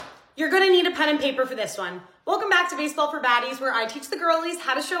gonna need a pen and paper for this one. Welcome back to Baseball for Baddies, where I teach the girlies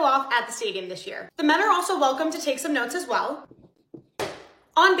how to show off at the stadium this year. The men are also welcome to take some notes as well.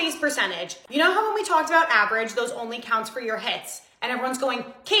 On base percentage, you know how when we talked about average, those only counts for your hits, and everyone's going,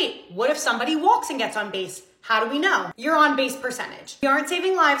 Kate, what if somebody walks and gets on base? How do we know? Your on base percentage. We aren't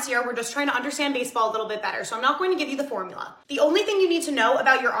saving lives here, we're just trying to understand baseball a little bit better, so I'm not going to give you the formula. The only thing you need to know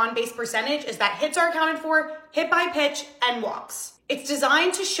about your on base percentage is that hits are accounted for, hit by pitch, and walks. It's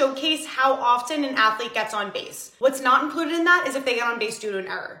designed to showcase how often an athlete gets on base. What's not included in that is if they get on base due to an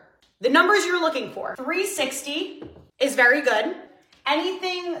error. The numbers you're looking for, 360 is very good.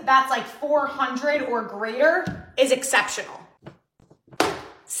 Anything that's like 400 or greater is exceptional.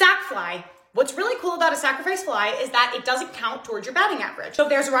 Sac fly. What's really cool about a sacrifice fly is that it doesn't count towards your batting average. So if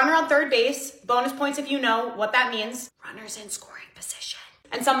there's a runner on third base, bonus points if you know what that means. Runners in scoring position.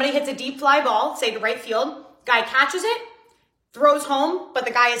 And somebody hits a deep fly ball, say to right field, guy catches it, throws home, but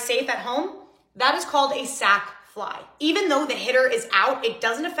the guy is safe at home. That is called a sac fly. Even though the hitter is out, it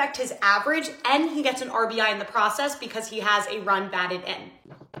doesn't affect his average, and he gets an RBI in the process because he has a run batted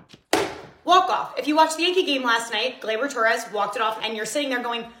in. Walk off. If you watched the Yankee game last night, Gleyber Torres walked it off, and you're sitting there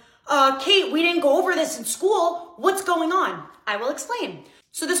going, Kate, we didn't go over this in school. What's going on? I will explain.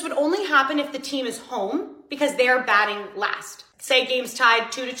 So this would only happen if the team is home because they're batting last. Say game's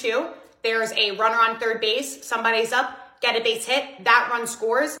tied 2-2. There's a runner on third base. Somebody's up. Get a base hit, that run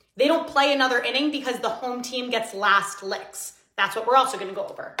scores. They don't play another inning because the home team gets last licks. That's what we're also gonna go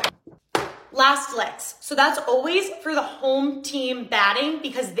over. Last licks. So that's always for the home team batting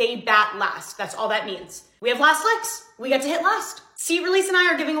because they bat last. That's all that means. We have last licks. We get to hit last. Seat Release and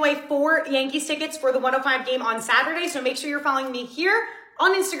I are giving away 4 Yankees tickets for the 105 game on Saturday. So make sure you're following me here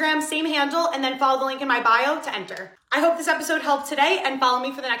on Instagram, same handle, and then follow the link in my bio to enter. I hope this episode helped today, and follow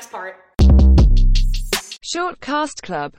me for the next part. Short Cast Club